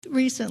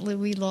recently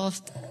we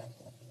lost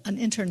an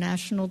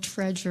international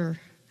treasure.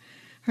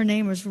 Her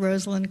name was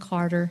Rosalind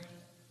Carter.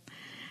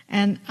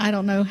 And I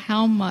don't know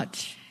how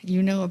much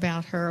you know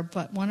about her,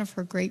 but one of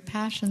her great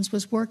passions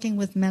was working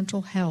with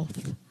mental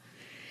health.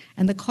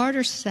 And the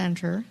Carter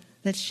Center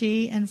that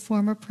she and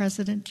former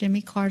President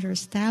Jimmy Carter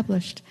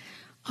established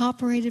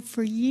operated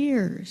for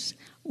years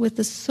with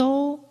the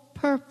sole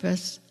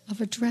purpose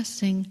of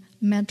addressing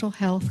mental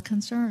health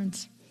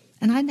concerns.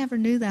 And I never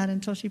knew that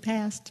until she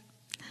passed.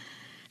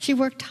 She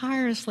worked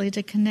tirelessly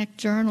to connect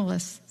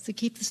journalists, to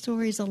keep the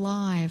stories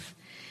alive,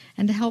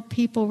 and to help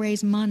people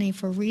raise money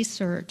for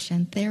research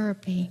and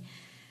therapy.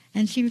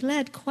 And she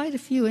led quite a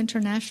few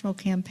international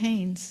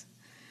campaigns.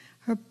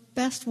 Her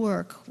best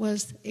work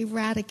was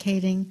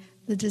eradicating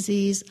the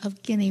disease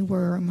of guinea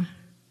worm.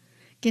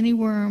 Guinea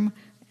worm,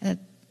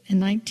 in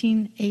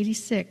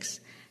 1986,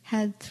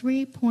 had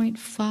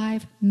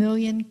 3.5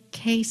 million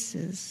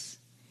cases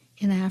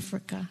in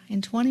Africa,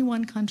 in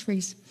 21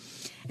 countries.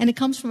 And it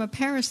comes from a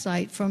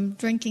parasite from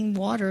drinking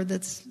water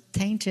that's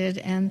tainted,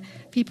 and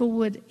people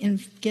would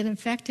get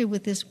infected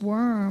with this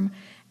worm,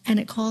 and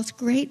it caused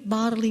great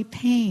bodily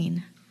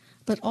pain,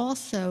 but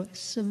also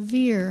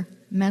severe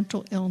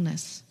mental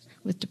illness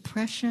with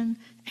depression,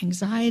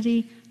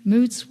 anxiety,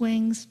 mood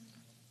swings,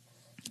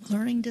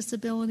 learning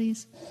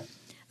disabilities.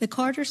 The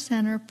Carter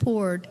Center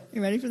poured,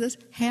 you ready for this,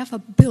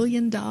 $500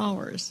 million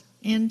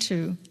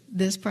into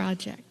this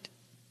project.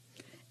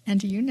 And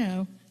do you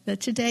know that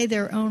today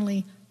there are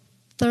only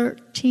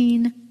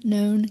 13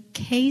 known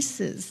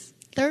cases?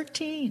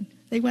 13.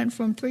 They went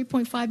from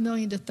 3.5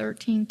 million to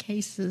 13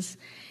 cases.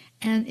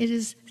 And it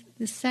is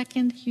the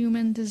second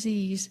human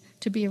disease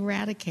to be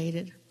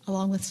eradicated,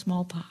 along with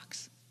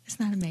smallpox.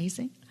 Isn't that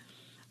amazing?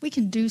 We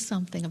can do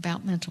something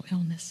about mental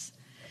illness.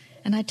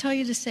 And I tell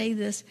you to say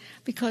this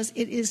because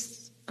it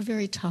is a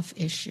very tough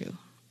issue.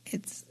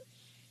 It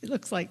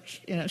looks like,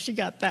 she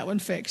got that one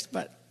fixed,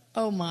 but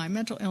oh my,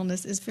 mental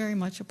illness is very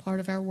much a part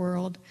of our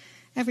world.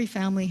 Every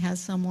family has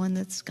someone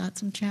that's got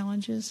some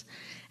challenges.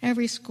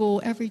 Every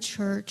school, every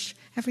church,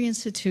 every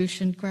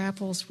institution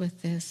grapples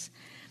with this.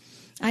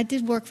 I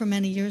did work for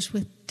many years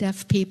with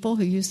deaf people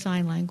who use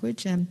sign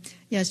language. And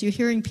yes, you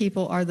hearing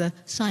people are the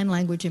sign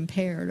language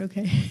impaired,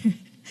 okay?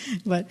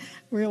 But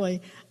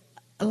really,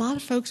 a lot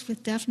of folks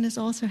with deafness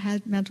also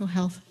had mental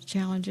health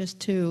challenges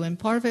too. And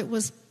part of it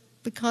was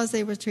because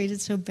they were treated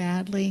so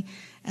badly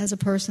as a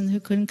person who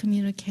couldn't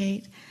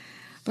communicate.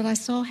 But I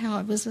saw how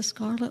it was a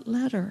scarlet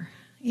letter.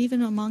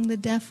 Even among the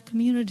deaf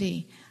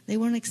community, they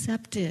weren't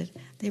accepted.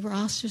 They were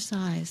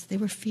ostracized. They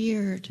were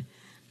feared.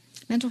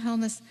 Mental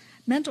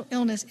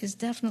illness is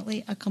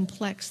definitely a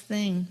complex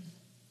thing.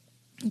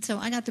 And so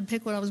I got to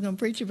pick what I was going to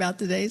preach about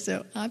today,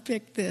 so I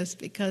picked this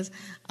because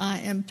I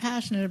am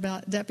passionate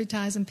about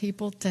deputizing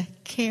people to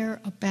care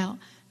about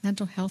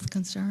mental health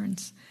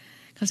concerns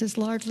because it's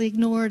largely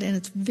ignored and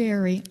it's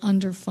very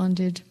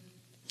underfunded.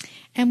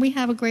 And we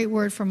have a great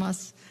word from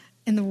us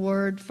in the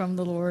word from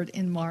the Lord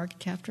in Mark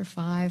chapter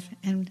 5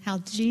 and how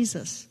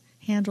Jesus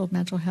handled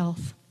mental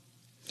health.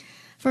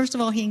 First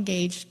of all, he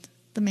engaged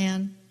the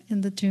man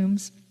in the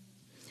tombs.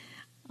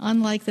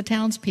 Unlike the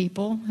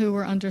townspeople who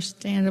were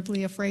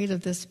understandably afraid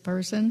of this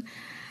person,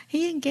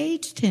 he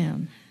engaged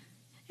him.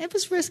 It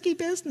was risky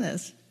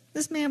business.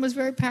 This man was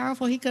very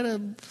powerful. He could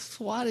have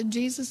swatted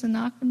Jesus and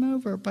knocked him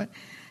over, but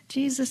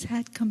Jesus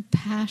had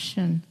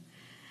compassion.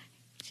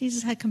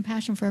 Jesus had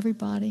compassion for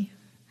everybody.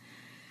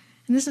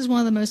 And this is one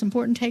of the most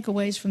important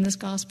takeaways from this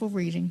gospel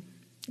reading.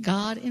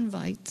 God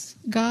invites,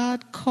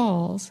 God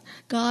calls,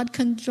 God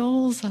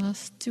cajoles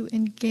us to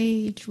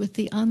engage with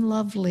the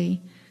unlovely,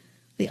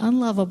 the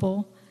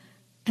unlovable,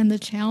 and the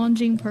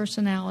challenging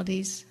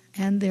personalities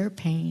and their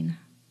pain.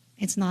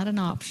 It's not an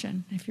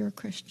option if you're a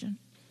Christian.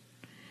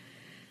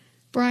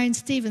 Brian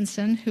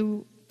Stevenson,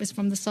 who is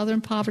from the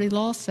Southern Poverty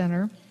Law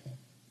Center,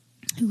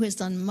 who has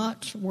done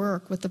much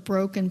work with the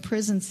broken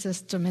prison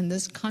system in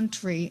this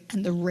country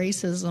and the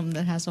racism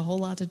that has a whole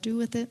lot to do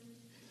with it.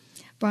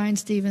 Brian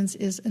Stevens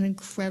is an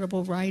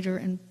incredible writer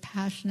and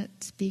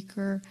passionate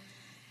speaker,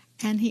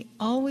 and he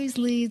always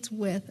leads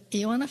with,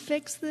 you want to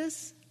fix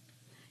this?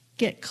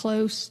 Get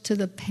close to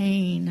the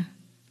pain.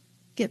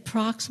 Get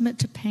proximate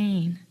to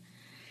pain.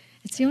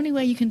 It's the only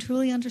way you can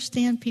truly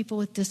understand people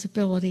with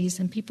disabilities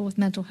and people with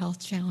mental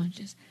health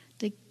challenges,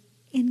 to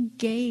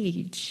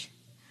engage.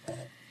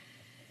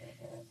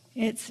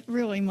 It's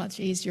really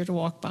much easier to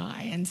walk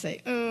by and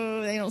say,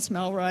 oh, they don't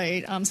smell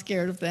right. I'm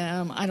scared of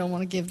them. I don't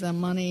want to give them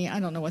money. I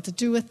don't know what to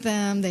do with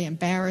them. They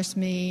embarrass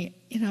me.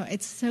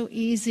 It's so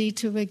easy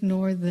to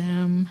ignore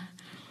them.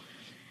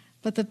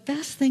 But the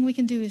best thing we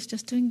can do is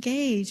just to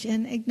engage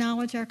and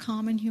acknowledge our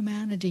common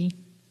humanity.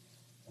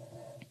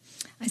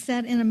 I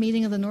sat in a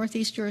meeting of the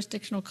Northeast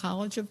Jurisdictional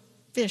College of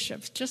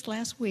Bishops just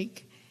last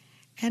week,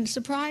 and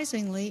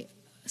surprisingly,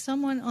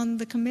 someone on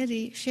the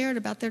committee shared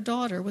about their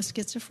daughter with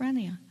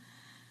schizophrenia.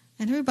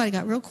 And everybody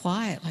got real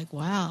quiet, like,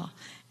 wow.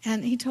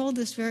 And he told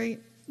this very,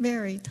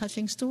 very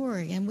touching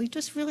story. And we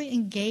just really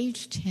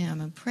engaged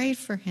him and prayed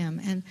for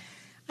him. And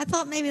I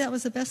thought maybe that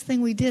was the best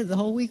thing we did the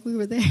whole week we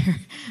were there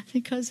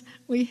because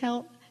we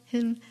helped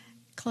him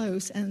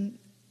close and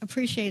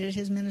appreciated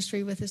his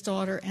ministry with his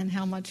daughter and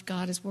how much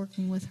God is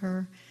working with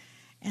her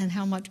and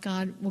how much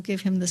God will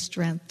give him the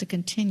strength to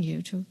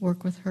continue to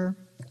work with her.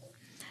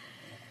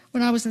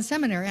 When I was in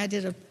seminary, I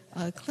did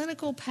a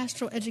clinical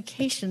pastoral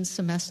education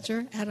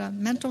semester at a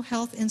mental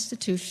health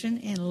institution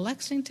in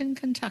Lexington,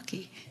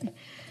 Kentucky.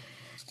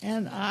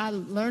 And I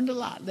learned a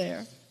lot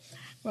there.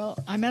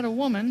 Well, I met a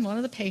woman, one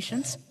of the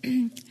patients,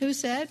 who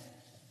said,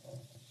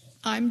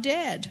 "I'm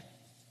dead."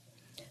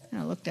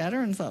 And I looked at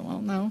her and thought,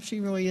 well, no, she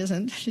really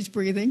isn't. She's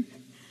breathing.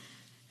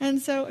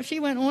 And so she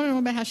went on and on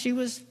about how she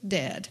was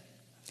dead.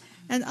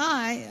 And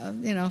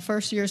I,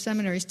 first-year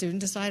seminary student,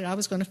 decided I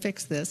was going to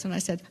fix this. And I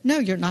said, "No,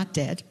 you're not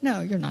dead.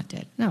 No, you're not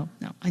dead. No.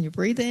 And you're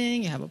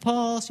breathing, you have a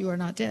pulse, you are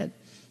not dead."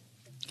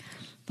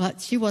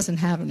 But she wasn't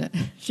having it.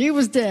 She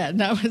was dead.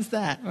 That was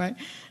that, right?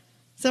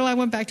 So I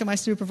went back to my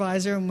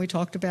supervisor, and we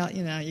talked about,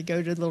 you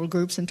go to little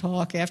groups and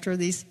talk after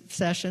these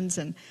sessions.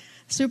 And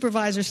the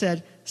supervisor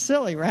said,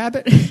 "Silly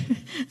rabbit,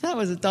 that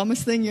was the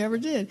dumbest thing you ever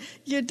did.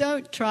 You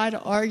don't try to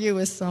argue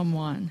with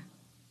someone.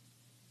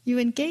 You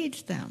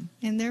engage them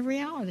in their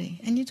reality,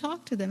 and you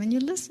talk to them, and you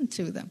listen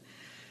to them."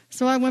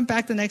 So I went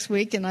back the next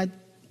week, and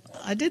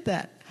I did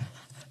that.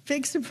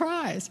 Big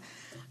surprise.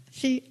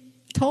 She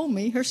told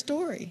me her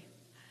story.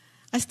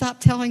 I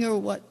stopped telling her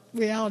what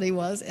reality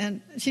was,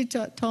 and she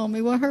told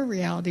me what her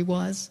reality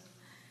was.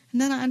 And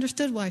then I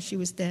understood why she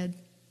was dead.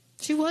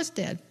 She was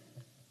dead,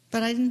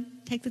 but I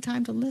didn't take the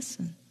time to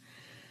listen.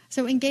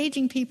 So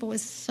engaging people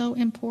is so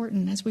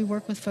important as we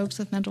work with folks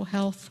with mental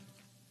health.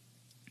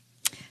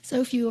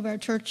 So few of our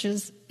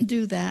churches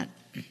do that.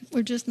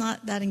 We're just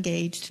not that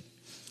engaged,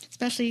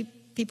 especially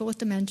people with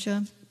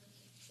dementia,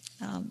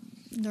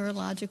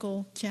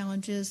 neurological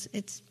challenges.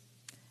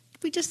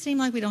 We just seem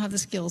like we don't have the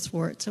skills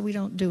for it, so we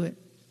don't do it.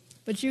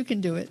 But you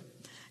can do it.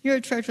 You're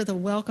a church with a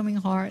welcoming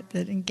heart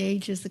that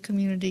engages the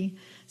community,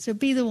 so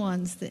be the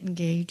ones that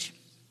engage.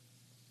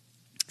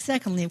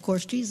 Secondly, of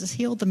course, Jesus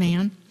healed the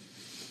man.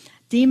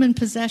 Demon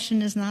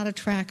possession is not a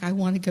track I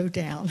want to go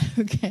down,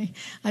 okay?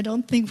 I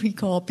don't think we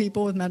call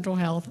people with mental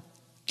health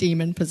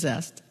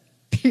demon-possessed,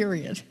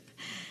 period.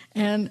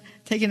 And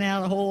taking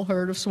out a whole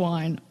herd of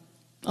swine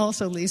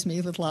also leaves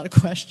me with a lot of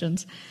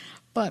questions.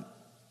 But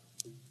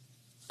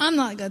I'm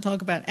not going to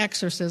talk about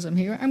exorcism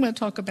here. I'm going to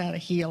talk about a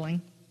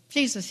healing.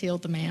 Jesus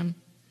healed the man.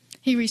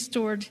 He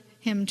restored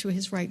him to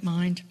his right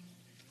mind.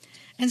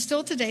 And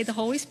still today, the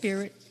Holy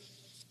Spirit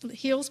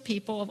heals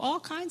people of all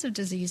kinds of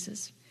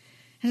diseases.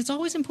 And it's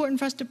always important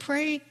for us to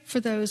pray for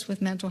those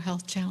with mental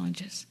health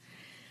challenges.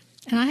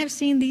 And I have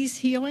seen these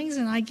healings,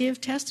 and I give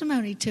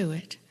testimony to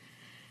it.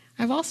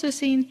 I've also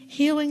seen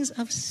healings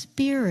of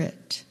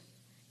spirit,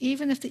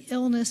 even if the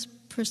illness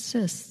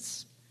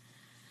persists.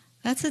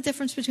 That's the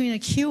difference between a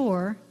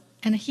cure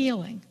and a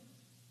healing.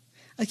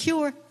 A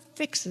cure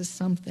fixes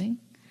something.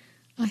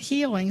 A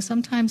healing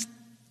sometimes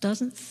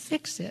doesn't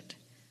fix it,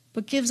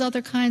 but gives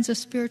other kinds of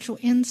spiritual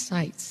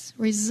insights,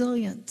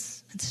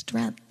 resilience, and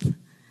strength.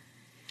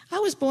 I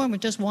was born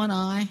with just one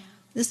eye.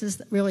 This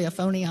is really a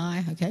phony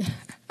eye, okay?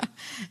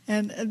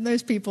 and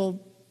most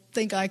people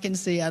think I can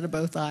see out of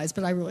both eyes,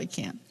 but I really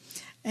can't.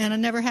 And I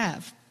never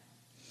have.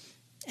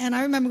 And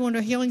I remember going to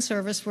a healing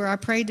service where I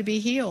prayed to be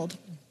healed.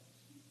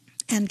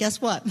 And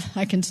guess what?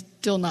 I can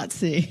still not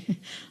see.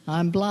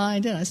 I'm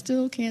blind and I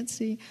still can't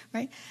see,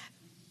 right?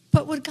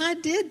 But what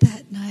God did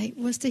that night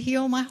was to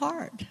heal my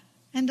heart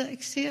and to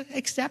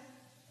accept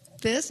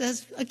this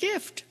as a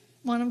gift,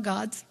 one of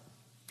God's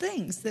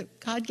things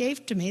that God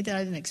gave to me that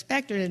I didn't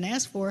expect or didn't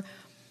ask for,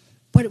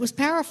 but it was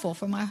powerful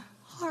for my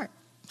heart,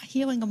 my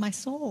healing of my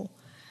soul.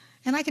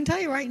 And I can tell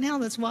you right now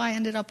that's why I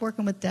ended up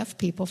working with deaf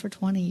people for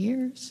 20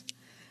 years,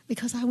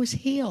 because I was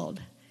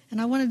healed. And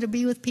I wanted to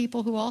be with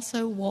people who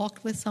also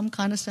walked with some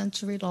kind of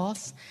sensory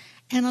loss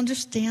and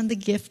understand the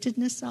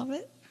giftedness of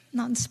it,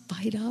 not in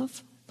spite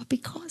of, but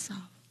because of.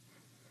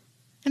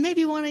 And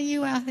maybe one of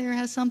you out there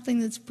has something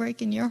that's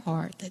breaking your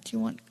heart that you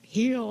want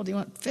healed, you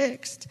want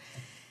fixed.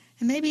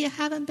 And maybe you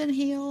haven't been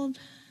healed,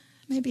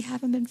 maybe you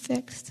haven't been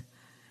fixed,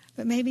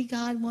 but maybe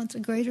God wants a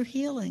greater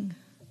healing.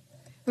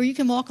 Or you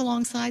can walk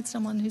alongside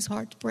someone whose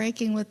heart's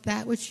breaking with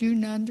that which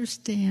you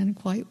understand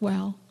quite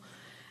well.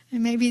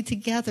 And maybe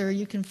together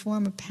you can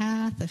form a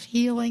path of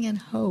healing and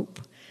hope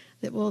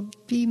that will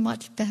be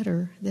much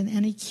better than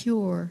any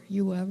cure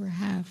you will ever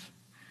have.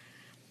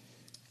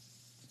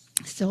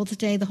 Still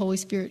today, the Holy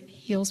Spirit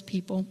heals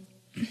people.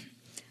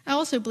 I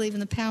also believe in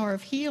the power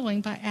of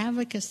healing by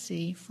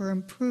advocacy for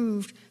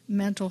improved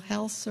mental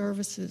health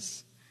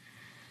services.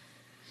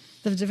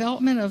 The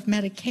development of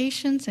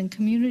medications and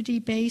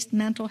community-based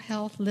mental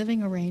health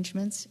living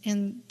arrangements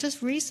in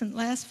just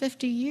last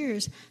 50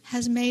 years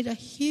has made a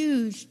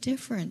huge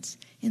difference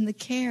in the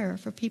care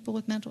for people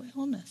with mental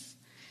illness.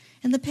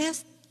 In the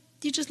past,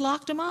 you just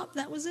locked them up.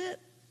 That was it.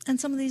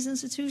 And some of these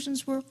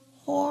institutions were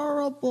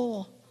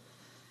horrible.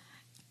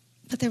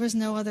 But there was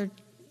no other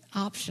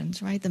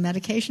options, right? The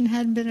medication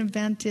hadn't been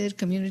invented.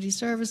 Community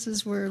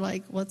services were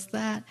like, what's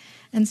that?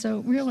 And so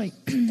really,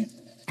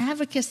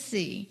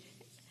 advocacy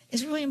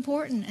is really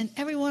important, and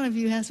every one of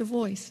you has a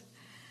voice.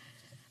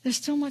 There's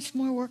still much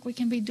more work we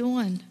can be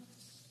doing.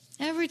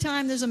 Every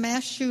time there's a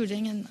mass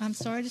shooting, and I'm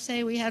sorry to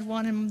say we had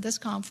one in this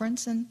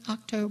conference in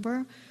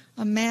October,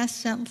 a mass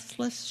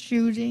senseless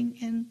shooting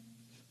in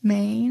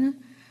Maine,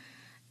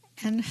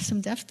 and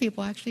some deaf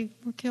people actually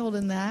were killed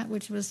in that,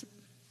 which was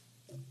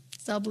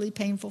doubly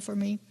painful for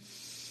me.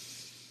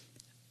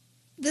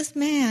 This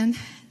man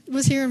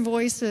was hearing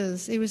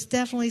voices. He was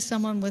definitely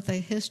someone with a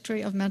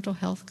history of mental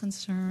health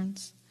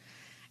concerns.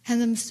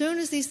 And as soon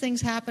as these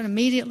things happen,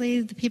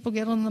 immediately the people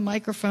get on the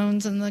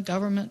microphones and the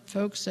government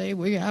folks say,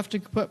 we have to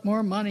put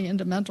more money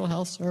into mental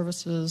health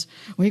services.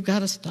 We've got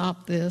to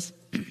stop this.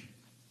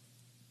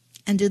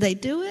 And do they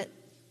do it?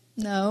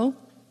 No.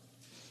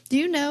 Do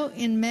you know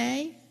in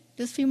May,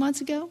 just a few months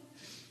ago,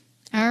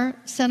 our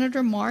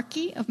Senator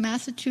Markey of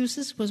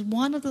Massachusetts was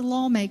one of the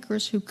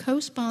lawmakers who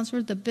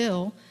co-sponsored the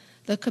bill,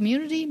 the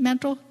Community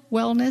Mental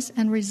Wellness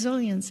and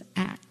Resilience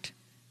Act.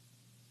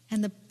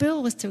 And the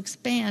bill was to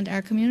expand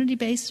our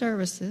community-based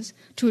services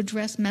to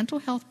address mental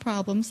health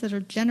problems that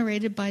are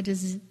generated by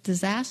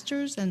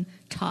disasters and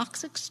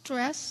toxic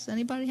stress.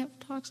 Anybody have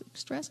toxic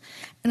stress?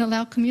 And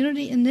allow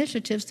community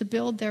initiatives to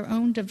build their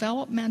own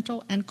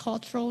developmental and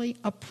culturally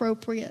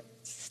appropriate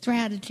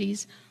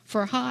strategies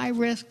for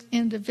high-risk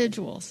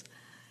individuals.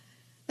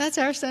 That's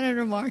our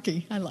Senator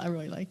Markey. I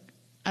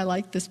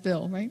like this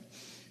bill, right?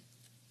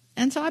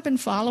 And so I've been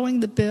following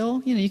the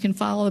bill. You can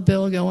follow the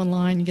bill, go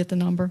online, you get the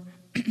number.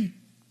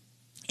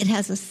 It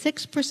has a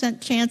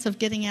 6% chance of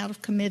getting out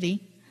of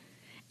committee.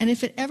 And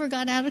if it ever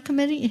got out of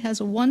committee, it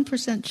has a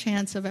 1%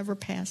 chance of ever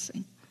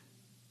passing.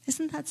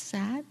 Isn't that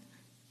sad?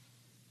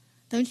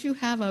 Don't you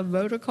have a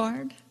voter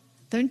card?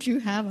 Don't you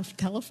have a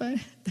telephone?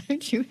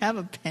 Don't you have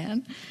a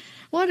pen?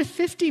 What if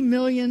 50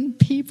 million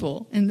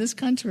people in this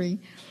country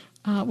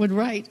would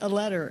write a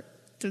letter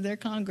to their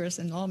Congress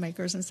and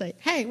lawmakers and say,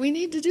 hey, we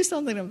need to do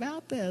something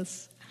about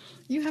this.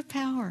 You have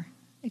power.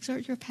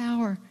 Exert your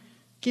power.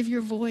 Give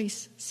your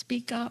voice.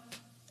 Speak up.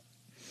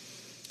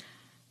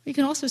 You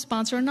can also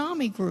sponsor a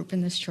NAMI group in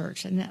this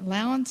church, a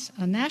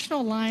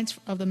National Alliance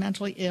of the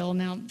Mentally Ill.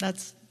 Now,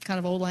 that's kind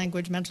of old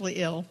language, mentally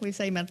ill. We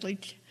say mentally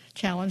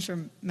challenged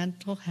or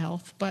mental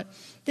health. But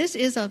this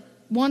is a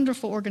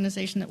wonderful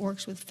organization that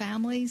works with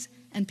families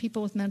and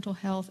people with mental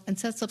health and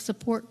sets up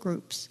support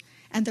groups.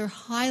 And they're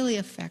highly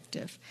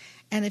effective.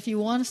 And if you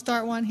want to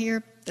start one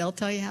here, they'll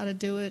tell you how to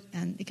do it.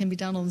 And it can be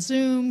done on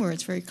Zoom where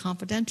it's very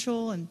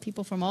confidential and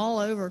people from all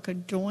over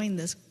could join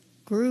this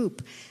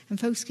group. And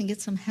folks can get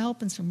some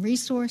help and some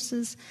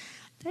resources.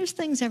 There's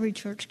things every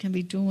church can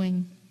be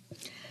doing.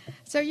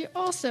 So you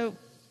also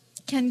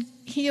can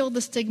heal the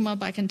stigma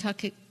by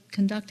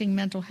conducting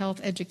mental health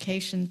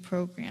education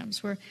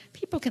programs where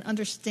people can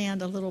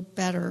understand a little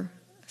better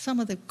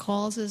some of the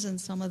causes and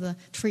some of the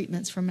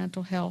treatments for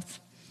mental health.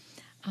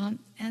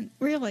 And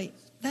really,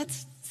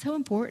 that's so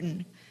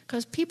important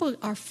because people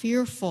are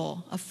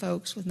fearful of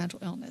folks with mental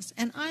illness.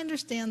 And I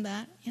understand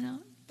that,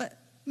 but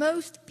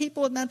most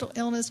people with mental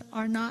illness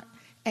are not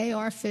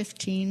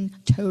AR-15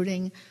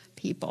 toting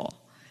people.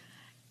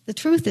 The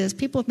truth is,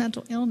 people with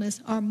mental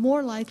illness are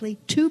more likely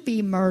to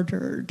be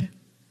murdered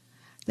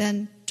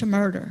than to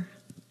murder.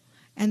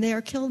 And they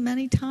are killed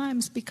many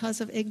times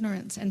because of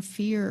ignorance and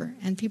fear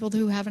and people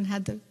who haven't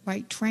had the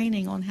right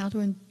training on how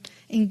to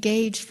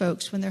engage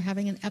folks when they're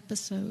having an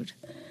episode.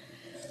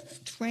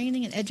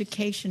 Training and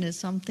education is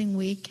something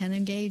we can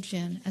engage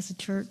in as a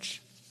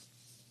church.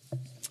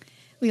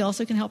 We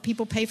also can help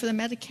people pay for their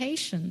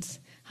medications,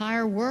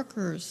 hire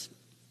workers,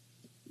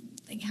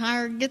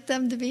 get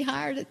them to be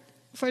hired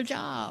for a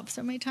job.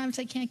 So many times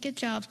they can't get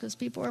jobs because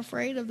people are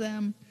afraid of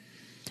them.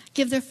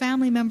 Give their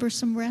family members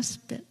some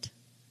respite.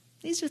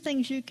 These are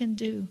things you can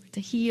do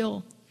to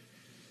heal,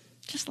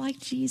 just like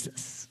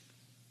Jesus.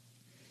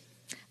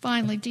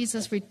 Finally,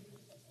 Jesus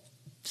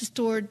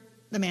restored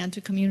the man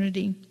to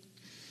community.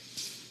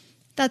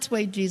 That's the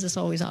way Jesus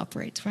always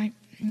operates, right?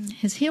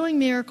 His healing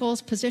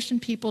miracles position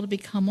people to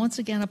become once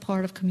again a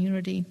part of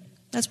community.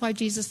 That's why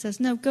Jesus says,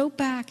 no, go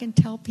back and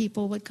tell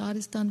people what God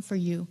has done for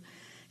you.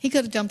 He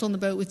could have jumped on the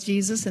boat with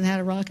Jesus and had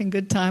a rocking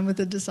good time with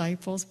the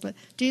disciples, but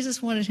Jesus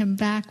wanted him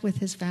back with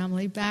his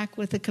family, back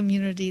with the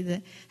community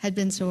that had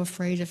been so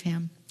afraid of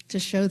him, to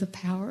show the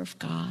power of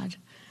God.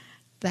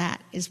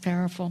 That is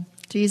powerful.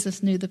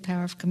 Jesus knew the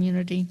power of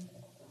community.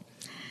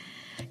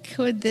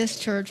 Could this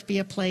church be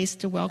a place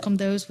to welcome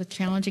those with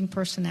challenging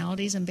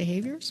personalities and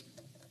behaviors?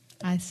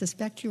 I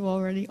suspect you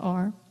already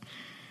are.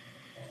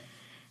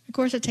 Of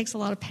course, it takes a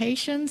lot of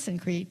patience and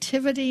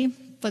creativity,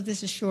 but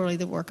this is surely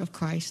the work of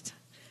Christ,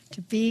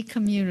 to be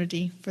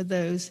community for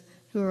those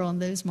who are on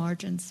those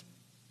margins.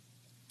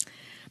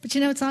 But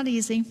it's not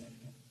easy.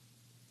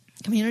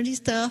 Community's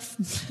tough.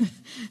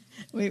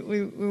 we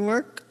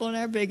work on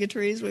our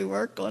bigotries. We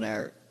work on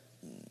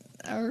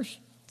our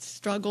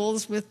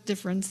struggles with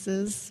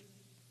differences.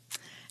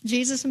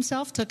 Jesus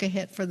himself took a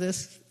hit for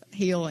this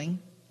healing.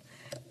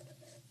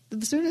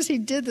 As soon as he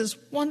did this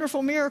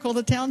wonderful miracle,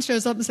 the town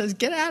shows up and says,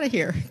 get out of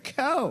here,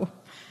 go.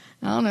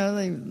 I don't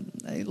know,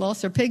 they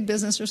lost their pig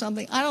business or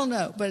something. I don't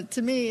know. But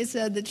to me, it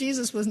said that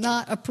Jesus was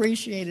not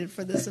appreciated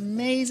for this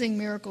amazing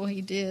miracle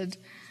he did.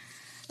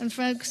 And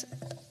folks,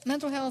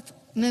 mental health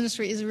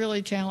ministry is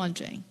really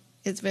challenging.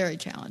 It's very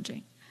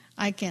challenging.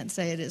 I can't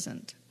say it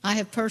isn't. I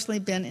have personally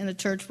been in a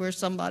church where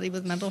somebody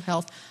with mental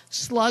health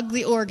slugged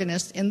the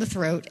organist in the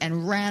throat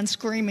and ran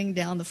screaming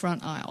down the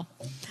front aisle.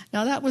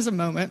 Now, that was a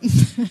moment,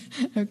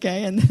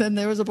 okay, and then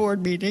there was a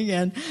board meeting,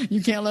 and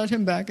you can't let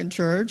him back in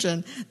church,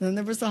 and then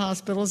there was the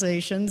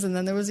hospitalizations, and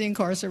then there was the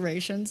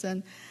incarcerations,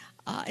 and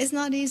it's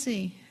not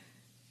easy.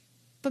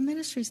 But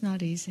ministry's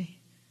not easy.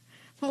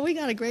 Well, we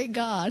got a great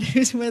God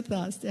who's with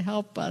us to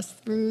help us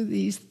through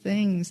these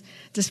things.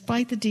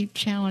 Despite the deep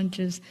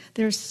challenges,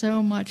 there's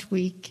so much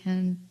we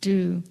can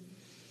do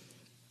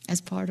as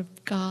part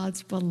of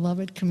God's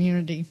beloved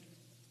community.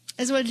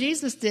 It's what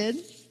Jesus did.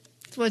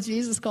 It's what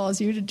Jesus calls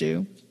you to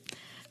do.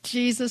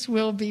 Jesus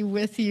will be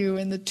with you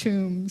in the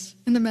tombs,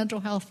 in the mental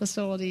health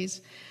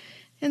facilities,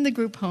 in the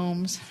group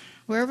homes,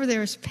 wherever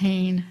there's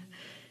pain.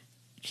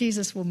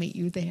 Jesus will meet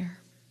you there.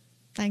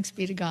 Thanks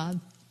be to God.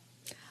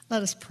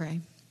 Let us pray.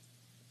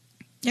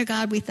 Dear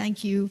God, we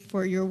thank you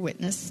for your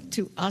witness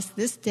to us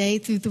this day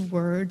through the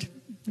word.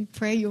 We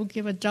pray you'll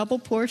give a double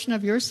portion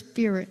of your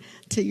spirit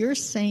to your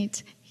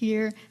saints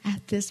here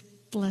at this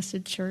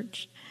blessed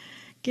church.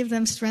 Give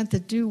them strength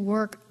to do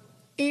work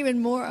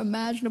even more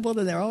imaginable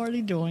than they're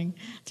already doing,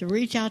 to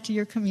reach out to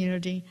your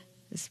community,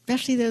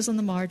 especially those on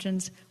the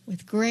margins,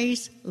 with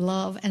grace,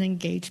 love, and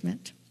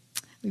engagement.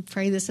 We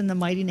pray this in the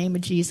mighty name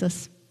of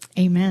Jesus.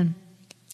 Amen.